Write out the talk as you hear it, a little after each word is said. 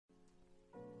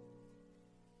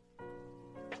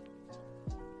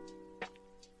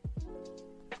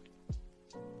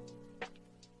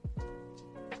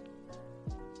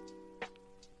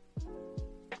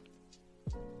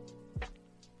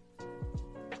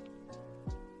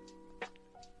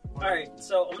Alright,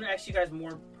 so I'm gonna ask you guys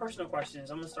more personal questions.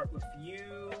 I'm gonna start with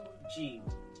you, G.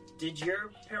 Did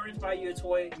your parents buy you a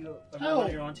toy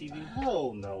when you're on TV?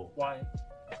 Hell no. Why?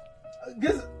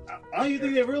 Because I don't even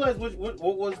think they realized what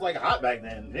was like hot back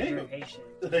then. You're Haitian.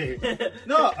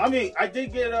 No, I mean I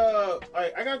did get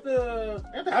I got the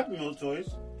Happy Meal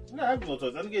toys. I got Happy Meal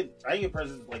toys. I didn't get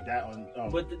presents like that on.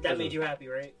 But that made you happy,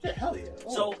 right? Yeah, hell yeah.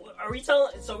 Oh. So are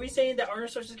we saying that Arnold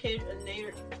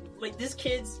Schwarzenegger, like this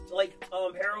kid's like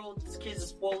Harold, this kid's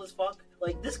spoiled as fuck.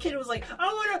 Like this kid was like, I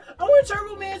want a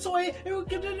Turbo Man toy. I want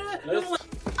the Turbo Man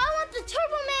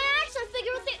action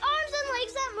figure with the arms and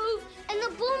legs that move, and the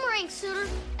boomerang suitor,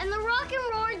 and the rock and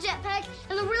roar jetpack,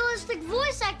 and the realistic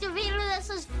voice activator that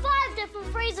says 5 different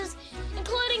phrases,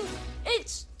 including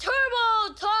 "It's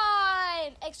Turbo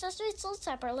Time." Accessories sold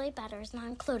separately. Batteries not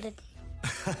included.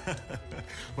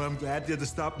 Well, I'm glad you had to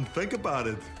stop and think about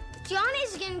it.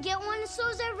 Johnny's gonna get one, and so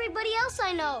is everybody else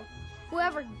I know.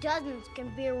 Whoever doesn't can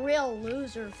be a real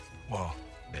loser. Well,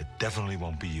 it definitely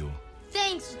won't be you.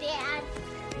 Thanks, Dad.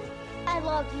 I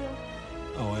love you.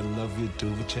 Oh, I love you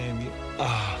too, Jamie.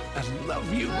 Ah, I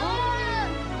love you.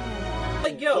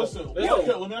 Like, yo, Listen,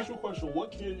 let me ask you a question.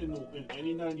 What kid in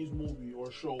any 90s movie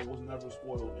or show was never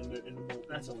spoiled in the movie?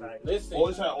 That's a fact. Listen,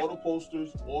 Always had all the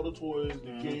posters, all the toys,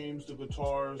 the games, the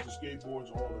guitars, the skateboards,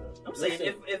 all of that. I'm saying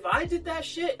if I did that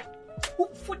shit,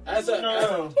 as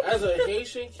a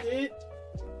Haitian kid,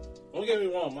 don't get me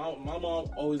wrong. My mom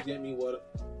always get me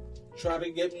try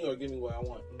to get me or give me what I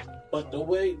want. But the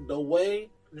way they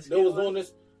was doing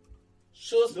this,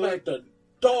 she'll smack the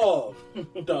dog.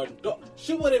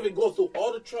 She wouldn't even go through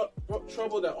all the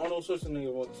trouble that Arnold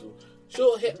Schwarzenegger went to.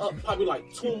 She'll hit up probably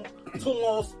like two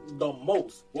malls the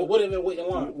most. It wouldn't even wait in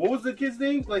line. What was the kid's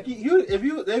name? Like if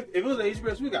it was an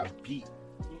HBO, we got beat.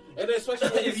 And then especially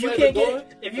when if you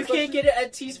can't get it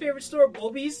at T's favorite store,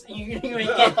 Bobby's, you ain't getting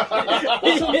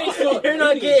it. You're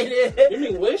not getting it. You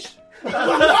mean Wish? My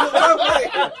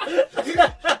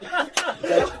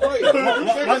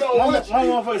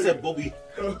motherfucker said Bobby.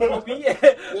 Bobby,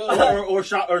 or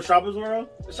Shoppers World.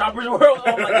 Shoppers World.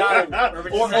 Oh my god.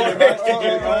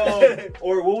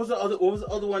 Or what was the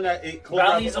other one that it closed?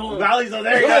 Valley's Own. Valley's Own.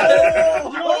 There you go.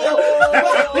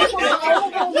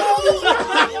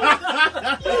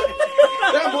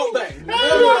 That whole thing. You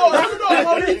know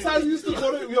how many times we used to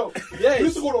go to we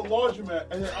used to go to laundromat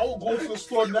and then I would go to the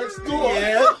store next door.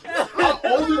 Yeah. I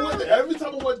only went there. Every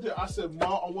time I went there, I said,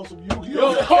 "Mom, I want some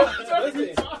Yu-Gi-Oh."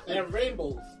 And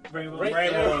rainbows. Rainbow.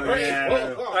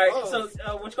 Yeah. Alright, so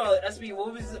what you call it? SB,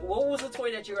 what was a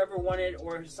toy that you ever wanted,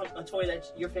 or a toy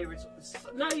that your favorite?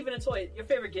 Not even a toy. Your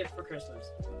favorite gift for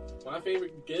Christmas? My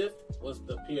favorite gift was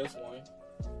the PS1.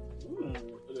 Ooh.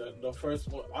 The first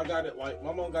one, I got it like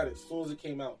my mom got it as soon as it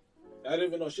came out. I didn't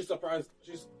even know she surprised.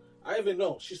 I didn't even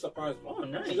know she surprised me. Oh,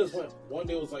 nice. She just went one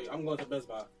day. Was like, I'm going to Best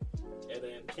Buy, and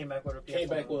then came back with a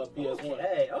PS1.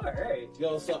 Hey, all right.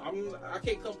 Yo, so I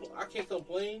can't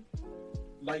complain.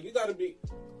 Like you gotta be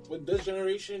with this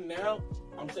generation now.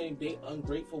 I'm saying they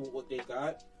ungrateful with what they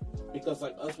got because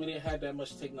like us, we didn't have that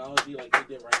much technology like they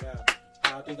did right now.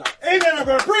 They got. Amen,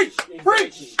 bro.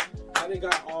 Preach. How they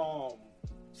got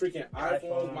freaking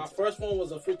iPhones. My first phone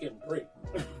was a freaking brick.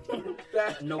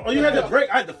 You had the brick.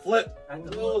 I had the flip.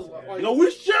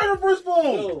 We shared the first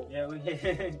phone. Yeah, we.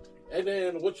 And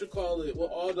then what you call it?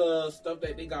 With all the stuff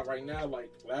that they got right now,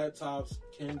 like laptops,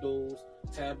 Kindles,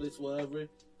 tablets, whatever.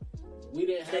 We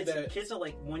didn't have that. Kids are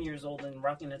like 1 year old and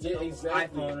rocking the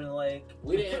iPhone and like.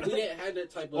 We didn't have that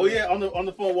type of. Oh yeah, on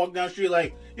the phone, walking down the street,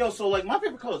 like, yo, so like my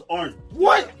favorite color is orange.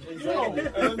 What? Exactly.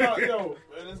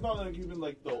 And it's not like even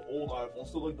like the old iPhone,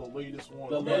 still like the latest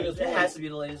one. It has to be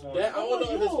the latest one. I don't know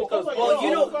if it's because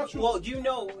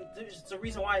there's the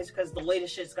reason why is because the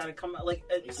latest shit's got to come out. Like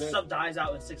stuff dies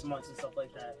out in 6 months and stuff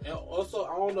like that. And also,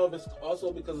 I don't know if it's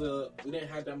also because we didn't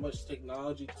have that much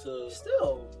technology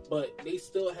but they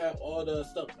still have all the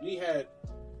stuff we had.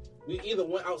 We either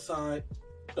went outside.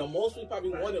 The most we probably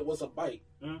wanted was a bike.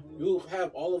 Mm-hmm. You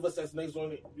have all of us that's next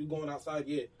door. You going outside,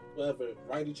 whatever,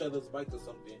 ride each other's bike or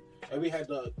something. And we had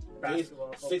the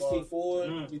basketball, 64,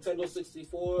 Nintendo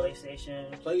 64,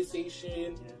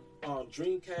 PlayStation,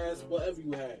 Dreamcast, whatever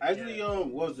you had. Actually, what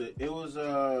was it? It was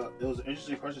an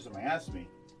interesting question somebody asked me,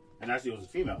 and actually it was a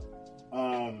female.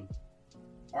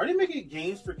 Are they making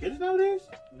games for kids nowadays?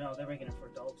 No, they're making it for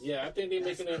adults. Yeah, I think they're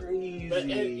making it. Crazy. But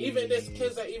and even there's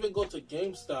kids that even go to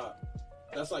GameStop.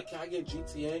 That's like, can I get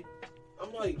GTA?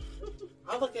 I'm like,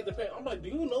 I look at the parent. I'm like, do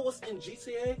you know what's in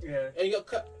GTA? Yeah. And your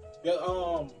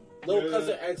little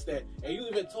cousin asked that, and you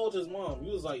even told his mom.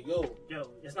 You was like, yo,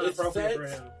 it's not appropriate for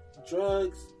him.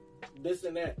 Drugs, this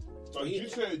and that. Like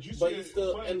GTA, but he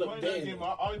still playing end up that getting game.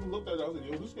 I even looked at it. I was like,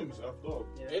 yo, this game is effed up.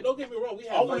 Yeah. And don't get me wrong, we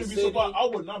I had wouldn't Vice be City. surprised. I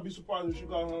would not be surprised if you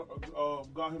got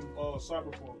him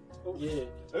Cyberpunk. Yeah.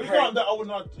 If you got that, I would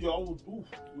not. Yo, I would. Oof.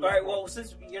 All right. Well,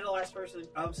 since you're the last person,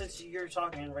 since you're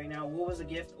talking right now, what was a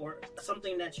gift or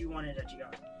something that you wanted that you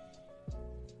got?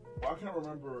 I can't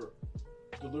remember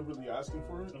deliberately asking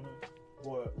for it,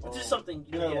 but Just something.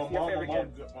 Yeah, your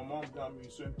favorite gift. my mom got me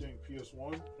same thing.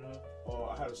 PS1.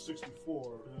 I had a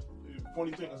 64.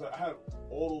 Funny thing is, I had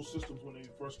all those systems when they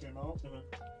first came out.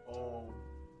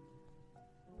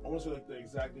 I want to say like the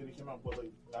exact day they came out, but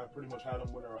like I pretty much had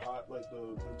them when they were hot, like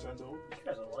the Nintendo.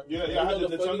 Yeah, I had the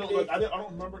Nintendo. Like I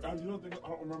don't remember. I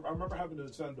don't remember. I remember having the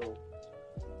Nintendo.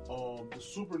 The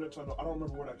Super Nintendo. I don't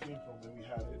remember where that came from, and we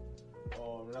had it.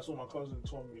 And that's what my cousin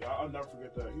told me. I'll never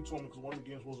forget that. He told me because one of the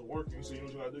games wasn't working. He said, "You know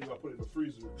what you gotta do? You gotta put it in the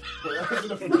freezer." But that was in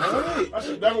the freezer. I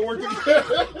should never worked again.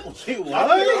 Wait, what?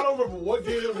 I don't remember what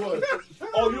game it was.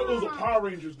 Oh, it was a Power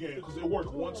Rangers game because it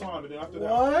worked one time, and then after that,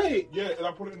 What? yeah, and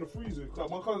I put it in the freezer.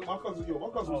 My cousin was, my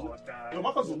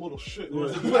cousin's a little shit.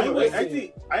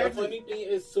 The funny thing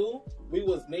is too, we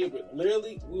was neighbors.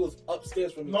 Literally, we was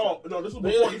upstairs from each other. No, this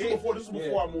was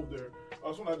before I moved there.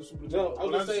 That's when I had the Super Nintendo. No, I'm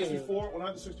when I just had the saying. 64, when I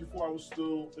had the 64, I was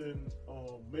still in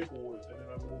Maplewood, and then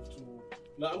I moved to.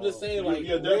 No, I'm just saying, like,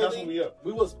 yeah, really, that's when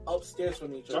we was upstairs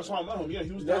from each other. That's how I met him. Yeah,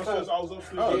 he was That's downstairs, how- I was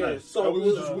upstairs. Oh, yeah, nice. so And we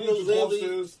was just go literally.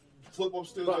 upstairs, flip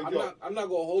upstairs. But Like, I'm not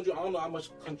gonna hold you. I don't know how much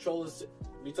controllers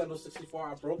Nintendo 64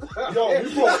 I broke. yo,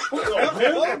 we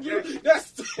broke.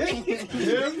 That's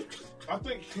Him. I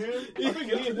think me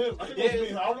and him. I think it was me and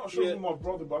him. I'm not sure Yeah. it was my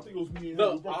brother, but I think it was me and him.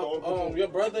 no. We broke all the controllers. Your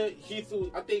brother, he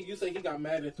threw. I think you said he got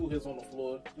mad and threw his on the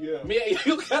floor. Yeah. Me and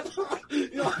you got. No,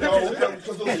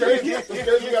 because those games,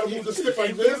 you gotta move the stick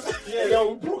like this. Yeah.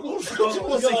 Yo, we broke all the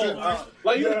controllers.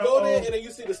 Like you Yeah, go there and then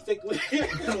you see the stick.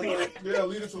 Yeah,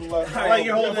 lead it to the left. Like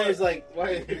your whole Yeah, day but- is like,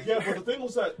 why? Yeah, but the thing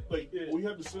was that like we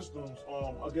had the systems.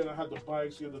 Again, I had the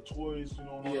bikes, you had the toys, you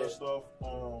know, and all Yeah. that stuff.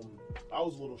 I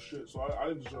was a little shit, so I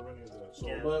didn't deserve any of that. So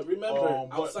Yeah. But remember,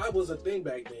 But- outside was a thing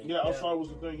back then. yeah, outside was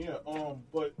the thing. Yeah.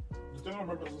 But the thing I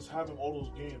remember is just having all those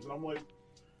games, and I'm like,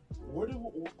 I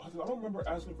don't remember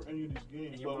asking for any of these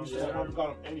games, And your but mom we just still got them.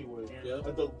 got them anyway. Yeah.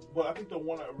 But I think the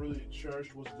one I really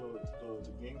cherished was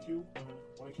the GameCube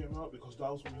when it came out, because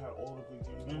that was when you had all the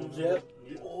good games. Yep.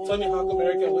 Tony Hawk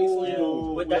American Wasteland.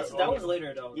 Yo, But that was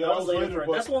later though. Yeah, that was later.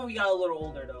 but- That's when we got a little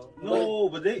older though. No,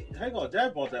 but hang on,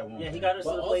 Dad bought that one. Yeah, he got us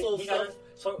But the also he got us,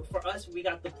 so for us, we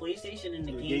got the PlayStation and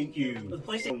the GameCube. The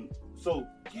PlayStation. So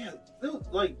yeah,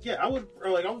 I would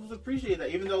appreciate that,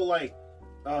 even though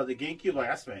the GameCube, like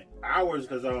I spent hours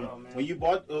because man. when you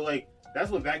bought that's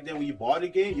when back then when you bought a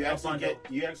game you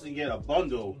actually get a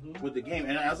bundle with the game,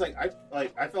 and I was like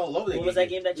I fell in love with it. What was that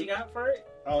game that you got for it?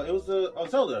 Oh, it was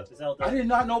Zelda. Zelda. I did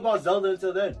not know about Zelda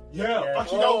until then. Yeah, Yeah.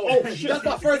 actually, shit. That's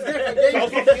my first game for That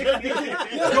was games.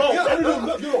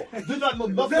 my first game. Did not know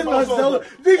nothing Then about Zelda. Zelda.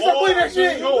 Dude, stop playing that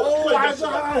shit. Yo, Oh play my that shit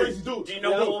like God. crazy, dude. Do you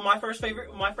know what my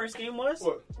first game was?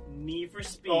 What? Need for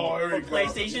Speed Oh, here for you go.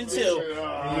 PlayStation 2.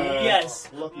 Yes,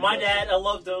 Lucky my boy. dad, I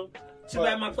loved him. Too But-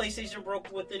 bad my PlayStation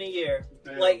broke within a year.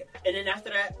 Damn. And then after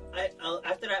that,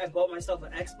 I bought myself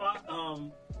an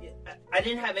Xbox. I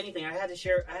didn't have anything. I had to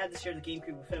share the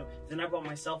GameCube with him. Then I bought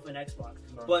myself an Xbox.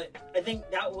 Nice. But I think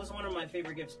that was one of my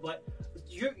favorite gifts. But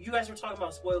you guys were talking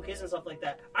about spoiled kids and stuff like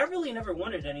that. I really never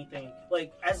wanted anything.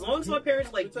 Like, as long as my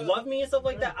parents love me and stuff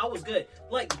like that, I was good.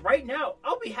 Like right now,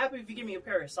 I'll be happy if you give me a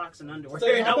pair of socks and underwear. So,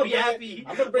 and I'll be happy.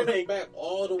 I'm gonna bring Like, it back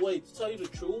all the way. To tell you the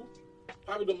truth,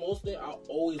 probably the most thing I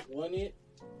always wanted,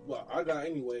 well, I got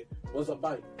anyway, was a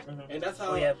bike. And that's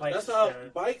how bikes,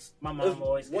 bikes. My mom is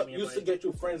always gave what me a used to bike. get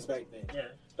you friends back then. Yeah.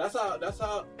 That's how.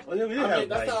 Oh yeah, we did have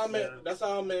That's how I bikes. met. That's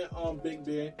how I met Big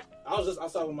Ben. I was just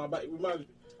outside with my bike.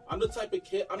 I'm the type of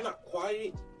kid. I'm not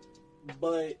quiet,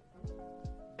 but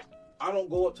I don't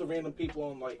go up to random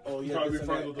people and like, oh yeah, Try to be this and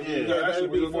friends that. with Yeah. them. Yeah, Actually,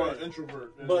 that'd be we're more fun.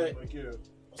 introvert. And But- like, yeah.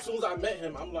 As soon as I met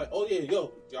him, I'm like, oh yeah,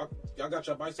 yo, y'all got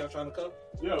your bikes? Y'all trying to come?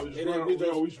 Yeah, we just And then rode we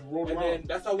just- we just rode And around. then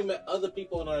that's how we met other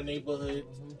people in our neighborhood.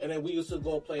 And then we used to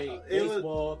go play It was-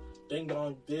 baseball, ding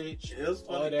dong ditch. It was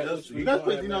all funny. that, It was- which we you guys don't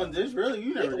played have Ding Dong now. Ditch? Really?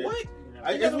 You never did. What? It's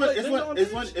never when played Ding Dong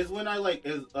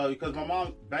Ditch? because my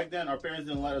mom back then our parents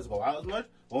didn't let us go out as much.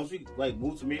 Once we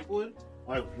moved to Maplewood,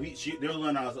 they were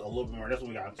letting us a little bit more. That's when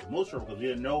we got into most trouble because we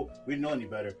didn't know any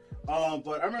better.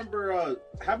 But I remember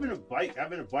having a bike,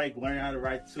 learning how to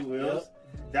ride two wheels.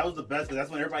 Yep. That was the best because that's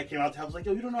when everybody came out to help. I was like,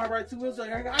 yo, you don't know how to ride two wheels?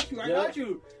 Like, I got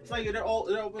you. It's like they're all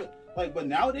but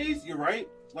nowadays you're right.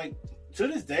 Like to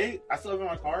this day, I still have in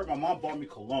my car. My mom bought me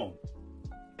cologne.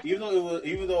 Even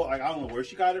though like I don't know where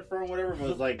she got it from, whatever, but it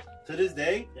was like to this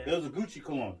day, it was a Gucci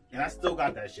cologne, and I still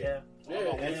got that shit. Yeah.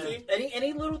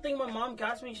 Any little thing my mom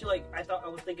got me, she like, I thought I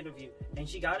was thinking of you, and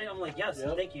she got it. I'm like, yes,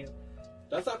 thank you.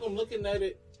 That's like I'm looking at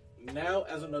it now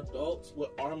as an adult with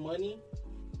our money.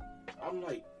 I'm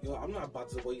like, yo, I'm not about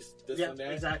to waste this and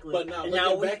that. Exactly. But now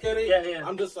looking back at it,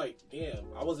 I'm just like, damn,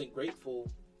 I wasn't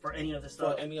grateful for any other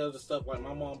stuff. Like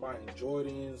my mom buying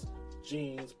Jordans,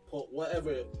 jeans,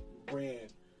 whatever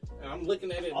brand. And I'm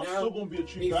looking at it now. I'm still gonna be a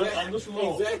cheap guy. I'm listening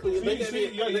along. Exactly.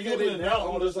 You're looking at it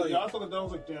now. I'm just like, I thought that I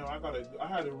was like, damn, I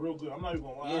had it real good. I'm not even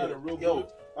gonna lie. I had it real good.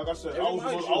 Like I said, I was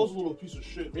a little piece of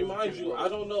shit. Remind you, I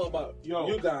don't know about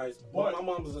you guys, but my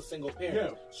mom is a single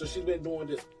parent, so she's been doing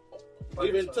this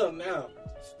even till now,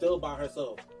 still by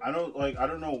herself. I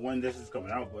don't know when this is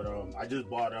coming out, but I just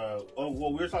bought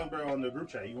we were talking about it on the group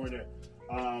chat. You weren't there.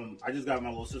 I just got my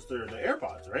little sister the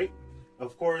AirPods, right?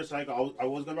 Of course, like I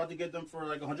was about to get them for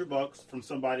like $100 from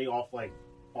somebody off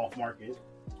market.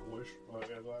 Wish?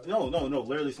 No.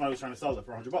 Literally, somebody was trying to sell it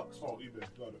for $100. Oh, eBay,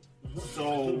 got it.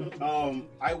 So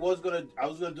I was gonna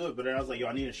do it, but then I was like, yo,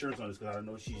 I need insurance on this because I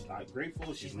know she's not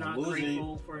grateful. She's not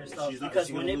grateful for her stuff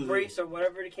because when it breaks or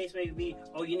whatever the case may be,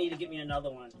 you need to get me another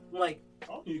one. I'm like,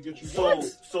 I'll need to get you. So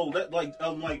that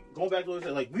going back to what I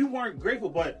said, like we weren't grateful,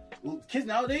 but kids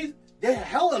nowadays. They're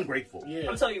hell ungrateful. Yeah.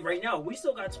 I'm telling you right now, we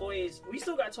still got toys. We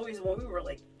still got toys when we were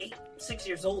like 6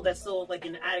 years old. That's still like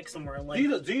in the attic somewhere. Like,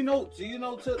 do you know? To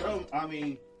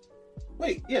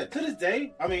this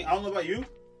day, I don't know about you.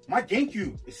 My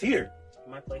GameCube is here.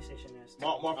 My PlayStation is.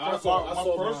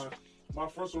 My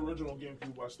first original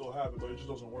GameCube, I still have it, but it just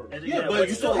doesn't work. Yeah, but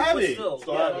you still have it.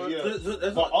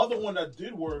 The other one that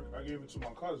did work, I gave it to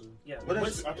my cousin. Yeah, but I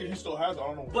think he still has it. I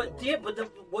don't know.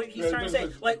 What he's trying to say,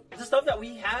 like the stuff that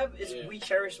we have is we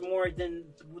cherish more than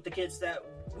the kids that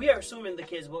we are assuming the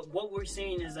kids. But what we're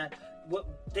seeing is that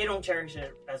they don't cherish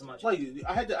it as much. Like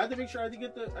I had to make sure I had to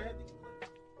get